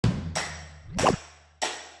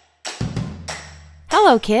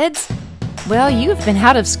Hello, kids! Well, you've been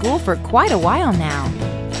out of school for quite a while now.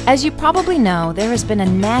 As you probably know, there has been a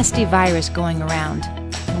nasty virus going around.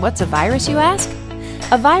 What's a virus, you ask?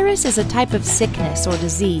 A virus is a type of sickness or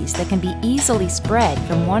disease that can be easily spread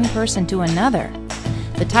from one person to another.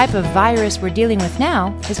 The type of virus we're dealing with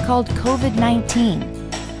now is called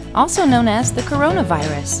COVID-19, also known as the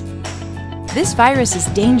coronavirus. This virus is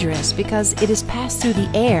dangerous because it is passed through the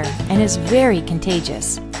air and is very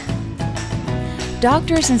contagious.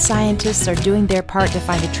 Doctors and scientists are doing their part to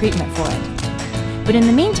find a treatment for it. But in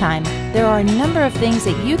the meantime, there are a number of things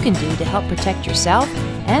that you can do to help protect yourself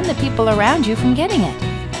and the people around you from getting it.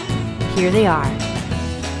 Here they are.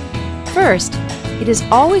 First, it is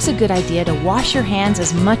always a good idea to wash your hands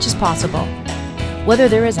as much as possible. Whether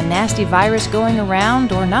there is a nasty virus going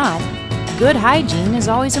around or not, good hygiene is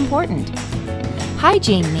always important.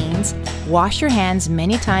 Hygiene means wash your hands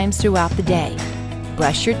many times throughout the day,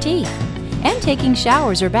 brush your teeth, and taking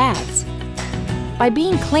showers or baths. By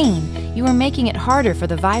being clean, you are making it harder for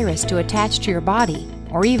the virus to attach to your body,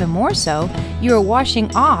 or even more so, you are washing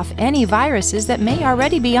off any viruses that may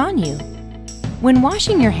already be on you. When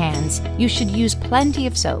washing your hands, you should use plenty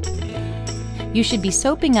of soap. You should be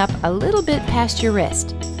soaping up a little bit past your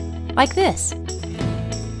wrist, like this.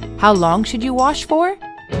 How long should you wash for?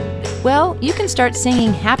 Well, you can start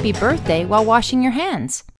singing Happy Birthday while washing your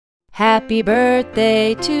hands. Happy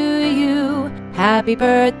birthday to you, happy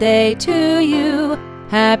birthday to you,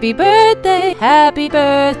 happy birthday, happy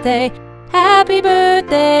birthday, happy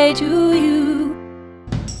birthday to you.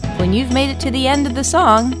 When you've made it to the end of the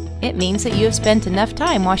song, it means that you have spent enough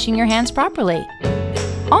time washing your hands properly.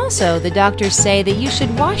 Also, the doctors say that you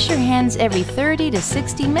should wash your hands every 30 to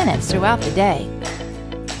 60 minutes throughout the day.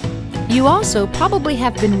 You also probably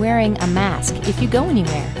have been wearing a mask if you go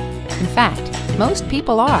anywhere. In fact, most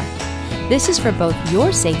people are. This is for both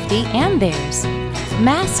your safety and theirs.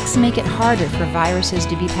 Masks make it harder for viruses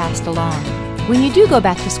to be passed along. When you do go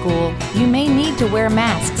back to school, you may need to wear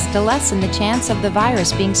masks to lessen the chance of the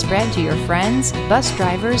virus being spread to your friends, bus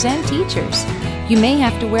drivers, and teachers. You may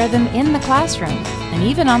have to wear them in the classroom and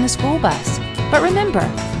even on the school bus. But remember,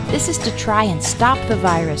 this is to try and stop the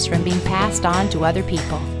virus from being passed on to other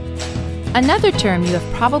people. Another term you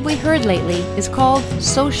have probably heard lately is called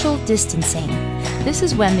social distancing. This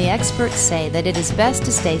is when the experts say that it is best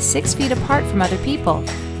to stay 6 feet apart from other people.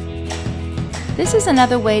 This is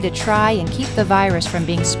another way to try and keep the virus from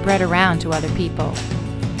being spread around to other people.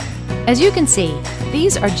 As you can see,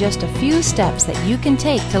 these are just a few steps that you can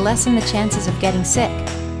take to lessen the chances of getting sick,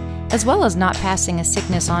 as well as not passing a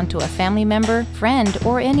sickness on to a family member, friend,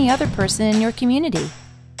 or any other person in your community.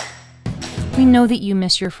 We know that you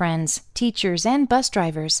miss your friends, teachers, and bus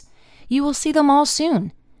drivers. You will see them all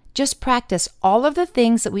soon. Just practice all of the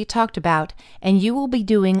things that we talked about, and you will be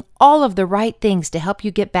doing all of the right things to help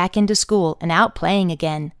you get back into school and out playing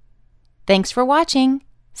again. Thanks for watching.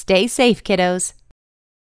 Stay safe, kiddos.